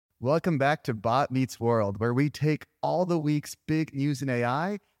Welcome back to Bot Meets World, where we take all the week's big news in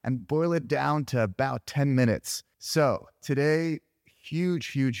AI and boil it down to about 10 minutes. So today,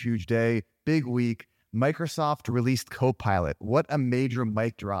 huge day, big week. Microsoft released Copilot. What a major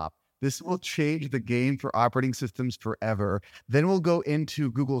mic drop. This will change the game for operating systems forever. Then we'll go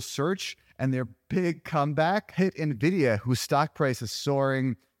into Google Search and their big comeback, hit NVIDIA, whose stock price is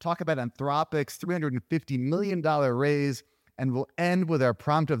soaring, talk about Anthropic's $350 million raise, and we'll end with our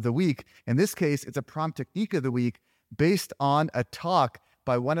prompt of the week. In this case, it's a prompt technique of the week based on a talk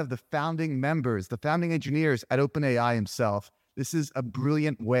by one of the founding members, the founding engineers at OpenAI himself. This is a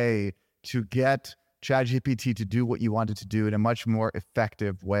brilliant way to get ChatGPT to do what you want it to do in a much more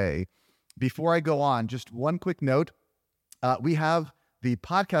effective way. Before I go on, just one quick note. We have the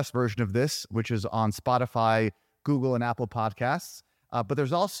podcast version of this, which is on Spotify, Google, and Apple Podcasts. But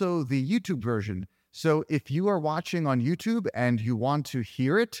there's also the YouTube version. So if you are watching on YouTube and you want to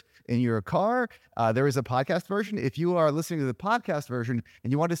hear it in your car, there is a podcast version. If you are listening to the podcast version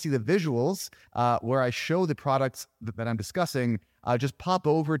and you want to see the visuals where I show the products that I'm discussing, just pop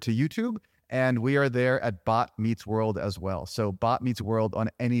over to YouTube, and we are there at Bot Meets World as well. So Bot Meets World on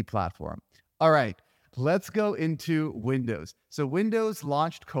any platform. All right, let's go into Windows. So Windows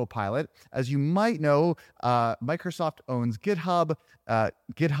launched Copilot. As you might know, Microsoft owns GitHub.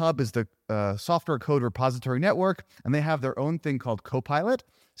 GitHub is the software code repository network, and they have their own thing called Copilot.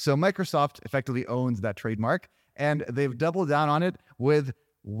 So Microsoft effectively owns that trademark, and they've doubled down on it with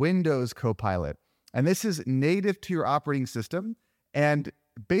Windows Copilot. And this is native to your operating system and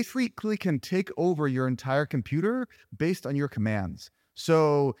basically can take over your entire computer based on your commands.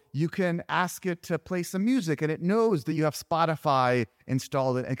 So you can ask it to play some music, and it knows that you have Spotify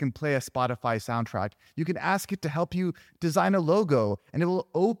installed and can play a Spotify soundtrack. You can ask it to help you design a logo, and it will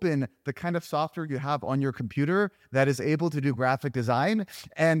open the kind of software you have on your computer that is able to do graphic design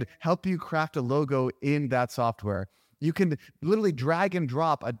and help you craft a logo in that software. You can literally drag and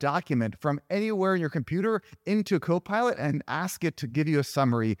drop a document from anywhere in your computer into Copilot and ask it to give you a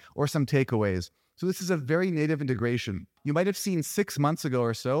summary or some takeaways. So this is a very native integration. You might have seen 6 months ago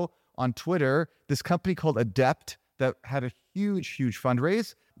or so on Twitter, this company called Adept that had a huge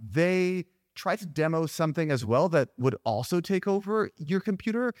fundraise. They tried to demo something as well that would also take over your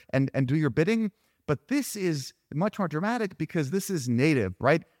computer and do your bidding. But this is much more dramatic because this is native,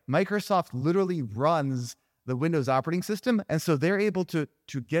 right? Microsoft literally runs the Windows operating system, and so they're able to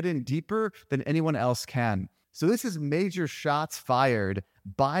get in deeper than anyone else can. So this is major shots fired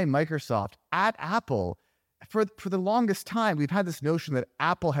by Microsoft at Apple. For the longest time, we've had this notion that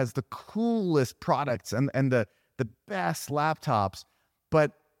Apple has the coolest products and the best laptops,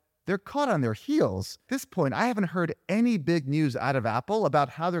 but they're caught on their heels. At this point, I haven't heard any big news out of Apple about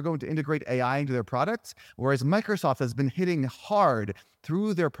how they're going to integrate AI into their products, whereas Microsoft has been hitting hard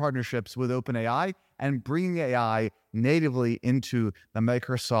through their partnerships with OpenAI and bringing AI natively into the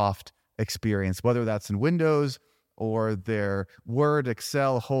Microsoft experience, whether that's in Windows or their Word,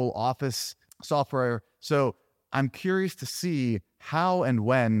 Excel, whole Office software. So I'm curious to see how and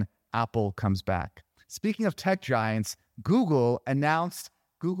when Apple comes back. Speaking of tech giants, Google announced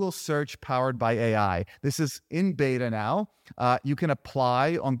Google Search powered by AI. This is in beta now. You can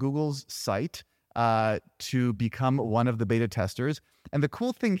apply on Google's site to become one of the beta testers. And the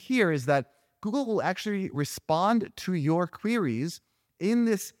cool thing here is that Google will actually respond to your queries in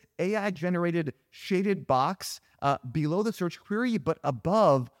this AI-generated shaded box below the search query, but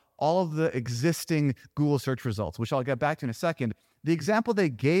above all of the existing Google search results, which I'll get back to in a second. The example they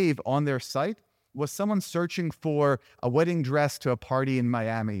gave on their site was someone searching for a wedding dress to a party in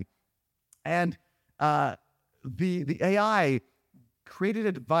Miami. And the AI created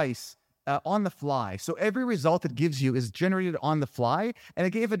advice on the fly. So every result it gives you is generated on the fly, and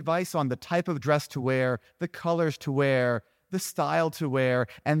it gave advice on the type of dress to wear, the colors to wear, the style to wear.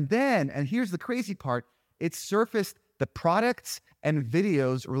 And then, and here's the crazy part, it surfaced the products and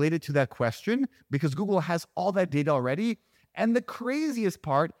videos related to that question because Google has all that data already. And the craziest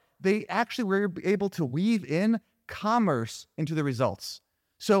part, they actually were able to weave in commerce into the results.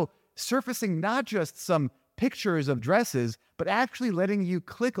 So surfacing not just some pictures of dresses, but actually letting you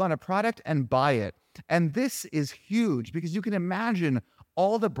click on a product and buy it. And this is huge because you can imagine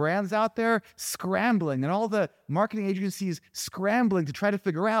all the brands out there scrambling and all the marketing agencies scrambling to try to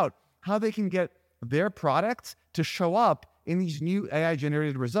figure out how they can get their products to show up in these new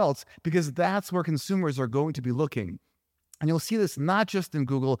AI-generated results, because that's where consumers are going to be looking. And you'll see this not just in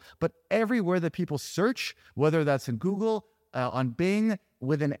Google, but everywhere that people search, whether that's in Google, on Bing,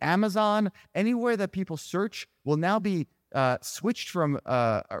 within Amazon, anywhere that people search will now be switched from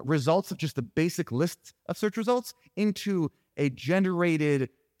results of just the basic list of search results into a generated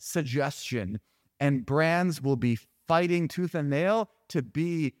suggestion, and brands will be fighting tooth and nail to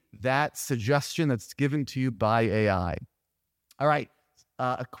be that suggestion that's given to you by AI. All right,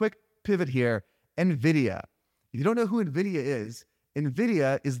 a quick pivot here. NVIDIA. If you don't know who NVIDIA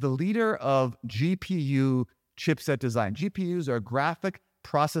is the leader of GPU chipset design. GPUs are graphic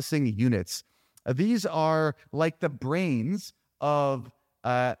processing units. These are like the brains of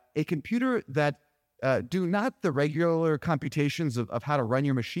a computer that do not the regular computations of how to run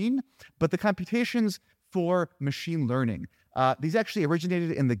your machine, but the computations for machine learning. These actually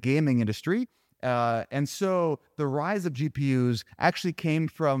originated in the gaming industry. And so the rise of GPUs actually came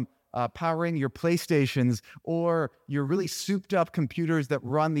from powering your PlayStations or your really souped up computers that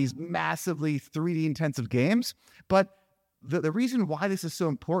run these massively 3D intensive games. But the reason why this is so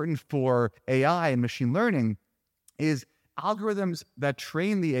important for AI and machine learning is algorithms that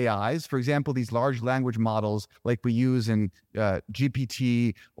train the AIs, for example, these large language models like we use in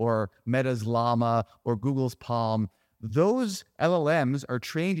GPT or Meta's Llama or Google's Palm, those LLMs are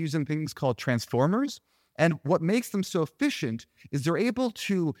trained using things called transformers. And what makes them so efficient is they're able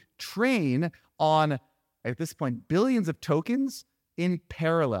to train on, at this point, billions of tokens in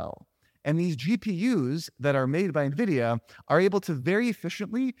parallel. And these GPUs that are made by NVIDIA are able to very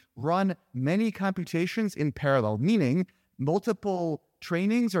efficiently run many computations in parallel, meaning multiple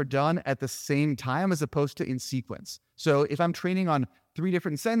trainings are done at the same time as opposed to in sequence. So if I'm training on 3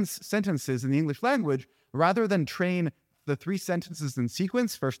 different sentences in the English language, rather than train the 3 sentences in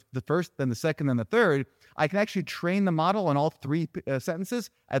sequence, first, then the second, then the third, I can actually train the model on all 3 sentences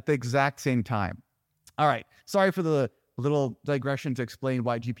at the exact same time. All right, sorry for the little digression to explain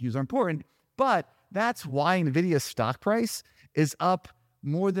why GPUs are important, but that's why NVIDIA's stock price is up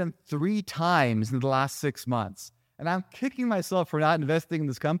more than 3 times in the last 6 months. And I'm kicking myself for not investing in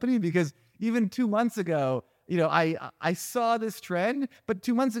this company because even 2 months ago, I saw this trend, but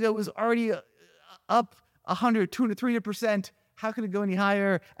 2 months ago it was already up 100, 200, 300%. How could it go any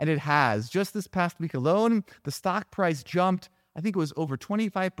higher? And it has. Just this past week alone, the stock price jumped, I think it was over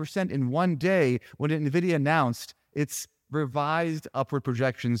 25% in one day when NVIDIA announced its revised upward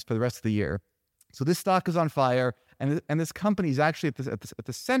projections for the rest of the year. So this stock is on fire, and this company is actually at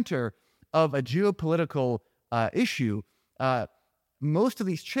the center of a geopolitical issue. Most of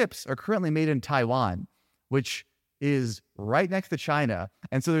these chips are currently made in Taiwan, which is right next to China.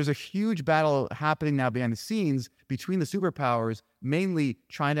 And so there's a huge battle happening now behind the scenes between the superpowers, mainly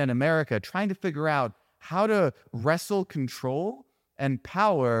China and America, trying to figure out how to wrestle control and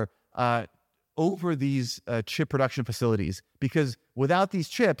power over these chip production facilities. Because without these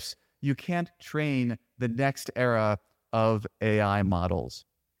chips, you can't train the next era of AI models.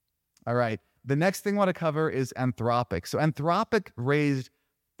 All right. The next thing I want to cover is Anthropic. So Anthropic raised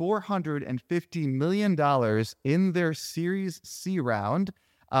 $450 million in their Series C round.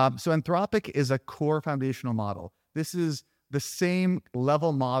 So Anthropic is a core foundational model. This is the same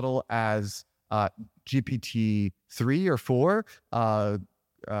level model as GPT-3 or 4,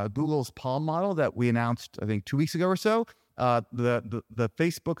 Google's Palm model that we announced, I think, 2 weeks ago or so, the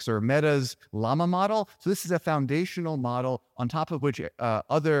Facebook's or Meta's Llama model. So this is a foundational model on top of which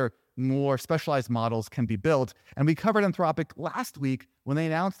other more specialized models can be built. And we covered Anthropic last week when they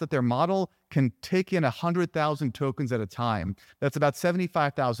announced that their model can take in 100,000 tokens at a time. That's about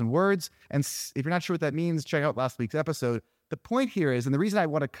 75,000 words. And if you're not sure what that means, check out last week's episode. The point here is, and the reason I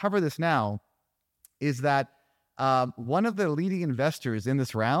want to cover this now, is that one of the leading investors in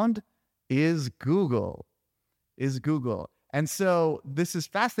this round is Google. And so this is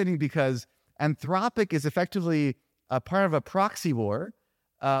fascinating because Anthropic is effectively a part of a proxy war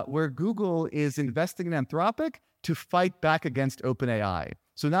where Google is investing in Anthropic to fight back against OpenAI.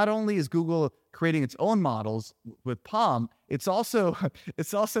 So not only is Google creating its own models with Palm, it's also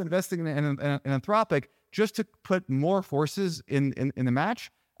investing in Anthropic just to put more forces in the match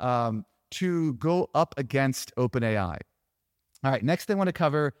to go up against OpenAI. All right, next thing I want to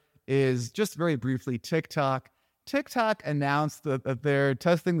cover is just very briefly TikTok. TikTok announced that they're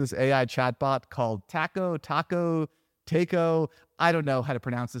testing this AI chatbot called Taco. I don't know how to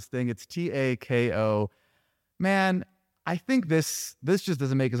pronounce this thing. It's Tako. Man, I think this just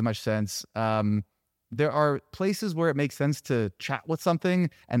doesn't make as much sense. There are places where it makes sense to chat with something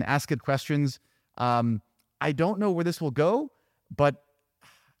and ask it questions. I don't know where this will go, but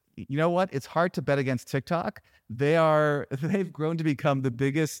you know what? It's hard to bet against TikTok. They've grown to become the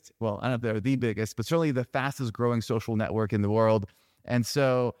biggest, well, I don't know if they're the biggest, but certainly the fastest growing social network in the world. And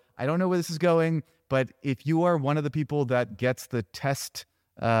so I don't know where this is going, but if you are one of the people that gets the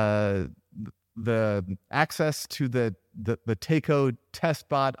access to the Tako test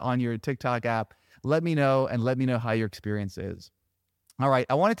bot on your TikTok app, let me know, and let me know how your experience is. All right,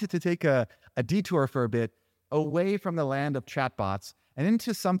 I wanted to take a detour for a bit away from the land of chatbots and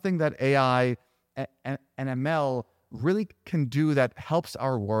into something that AI and ML really can do that helps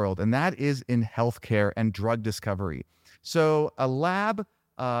our world, and that is in healthcare and drug discovery. So a lab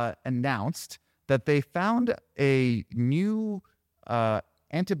announced that they found a new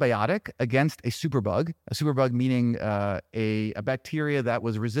antibiotic against a superbug meaning a bacteria that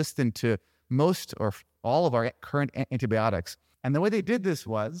was resistant to most or all of our current antibiotics. And the way they did this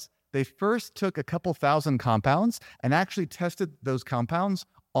was they first took a couple thousand compounds and actually tested those compounds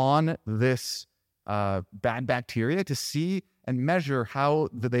on this bad bacteria to see and measure how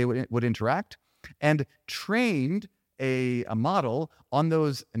they would interact, and trained a model on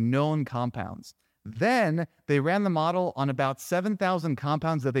those known compounds. Then they ran the model on about 7,000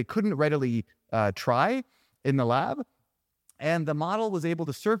 compounds that they couldn't readily try in the lab. And the model was able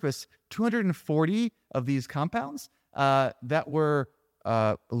to surface 240 of these compounds that were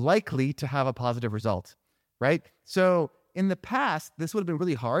likely to have a positive result, right? So in the past, this would have been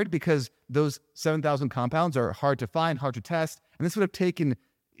really hard because those 7,000 compounds are hard to find, hard to test. And this would have taken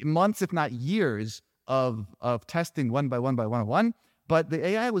months, if not years, of testing one by one. But the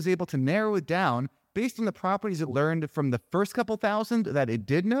AI was able to narrow it down based on the properties it learned from the first couple thousand that it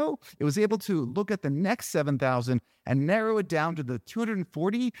did know. It was able to look at the next 7,000 and narrow it down to the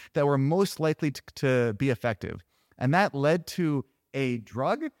 240 that were most likely to be effective. And that led to a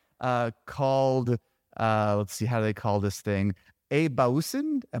drug called, let's see, how do they call this thing?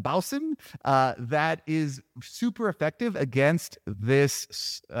 Abaucin, that is super effective against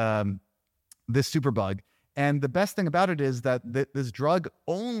this superbug. And the best thing about it is that this drug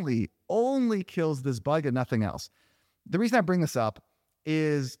only kills this bug and nothing else. The reason I bring this up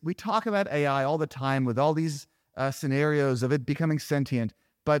is we talk about AI all the time with all these scenarios of it becoming sentient,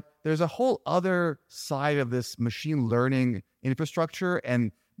 but there's a whole other side of this machine learning infrastructure,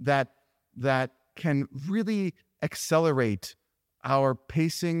 and that can really accelerate our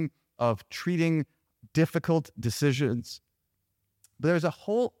pacing of treating difficult decisions. But there's a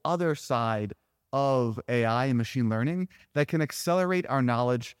whole other side of AI and machine learning that can accelerate our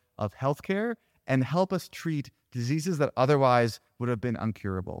knowledge of healthcare and help us treat diseases that otherwise would have been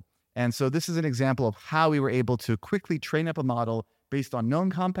uncurable. And so this is an example of how we were able to quickly train up a model based on known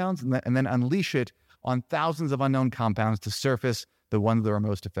compounds and then unleash it on thousands of unknown compounds to surface the ones that are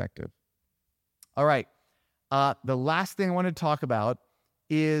most effective. All right. The last thing I want to talk about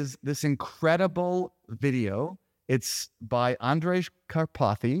is this incredible video. It's by Andrej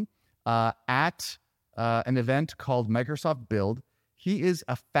Karpathy at an event called Microsoft Build. He is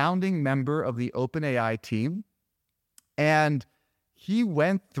a founding member of the OpenAI team, and he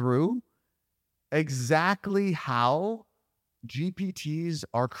went through exactly how GPTs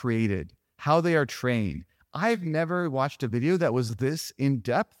are created, how they are trained. I've never watched a video that was this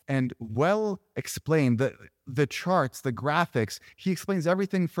in-depth and well explained. The charts, the graphics, he explains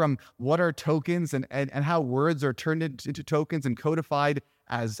everything from what are tokens and how words are turned into tokens and codified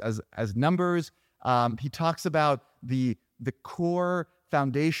as numbers. He talks about the core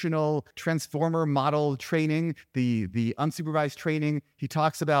foundational transformer model training, the unsupervised training. He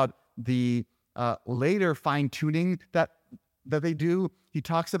talks about the later fine-tuning that they do. He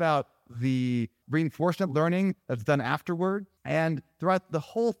talks about the reinforcement learning that's done afterward. And throughout the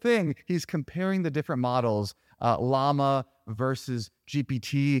whole thing, he's comparing the different models, Llama versus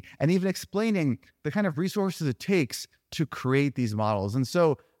GPT, and even explaining the kind of resources it takes to create these models. And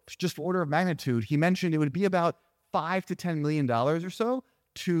so just for order of magnitude, he mentioned it would be about $5 to $10 million or so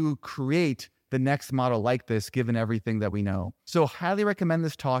to create the next model like this, given everything that we know. So highly recommend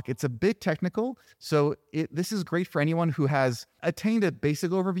this talk. It's a bit technical, so this is great for anyone who has attained a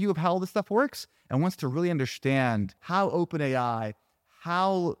basic overview of how all this stuff works and wants to really understand how OpenAI,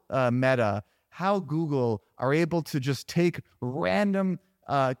 how Meta, how Google are able to just take random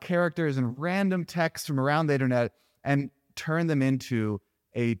characters and random text from around the internet and turn them into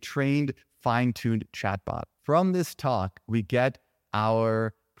a trained, fine-tuned chatbot. From this talk, we get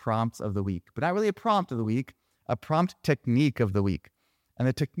our prompts of the week, but not really a prompt of the week, a prompt technique of the week. And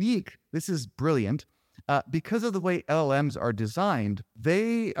the technique, this is brilliant, because of the way LLMs are designed,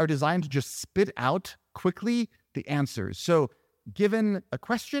 they are designed to just spit out quickly the answers. So given a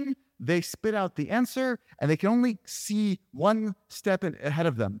question, they spit out the answer and they can only see one step ahead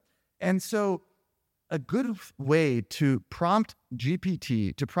of them. And so a good way to prompt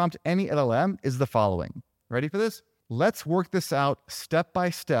GPT, to prompt any LLM is the following. Ready for this? Let's work this out step by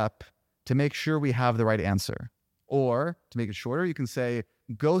step to make sure we have the right answer. Or to make it shorter, you can say,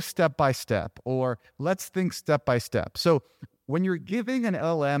 go step by step, or let's think step by step. So when you're giving an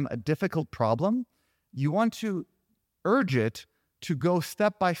LLM a difficult problem, you want to urge it to go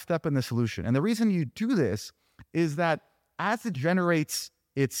step by step in the solution. And the reason you do this is that as it generates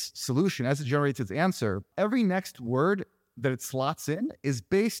its solution, as it generates its answer, every next word that it slots in is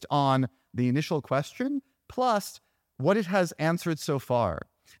based on the initial question plus what it has answered so far.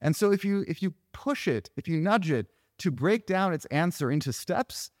 And so if you push it, if you nudge it to break down its answer into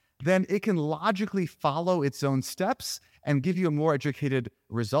steps, then it can logically follow its own steps and give you a more educated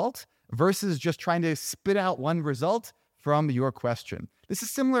result versus just trying to spit out one result from your question. This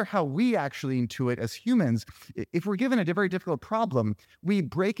is similar how we actually intuit as humans. If we're given a very difficult problem, we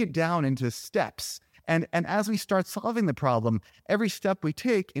break it down into steps. And as we start solving the problem, every step we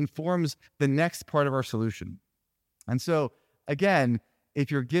take informs the next part of our solution. And so, again, if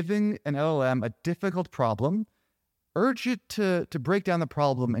you're giving an LLM a difficult problem, urge it to break down the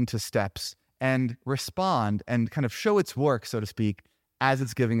problem into steps and respond and kind of show its work, so to speak, as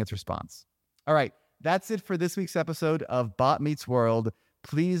it's giving its response. All right, that's it for this week's episode of Bot Meets World.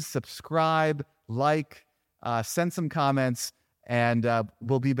 Please subscribe, like, send some comments, and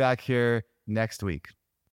we'll be back here next week.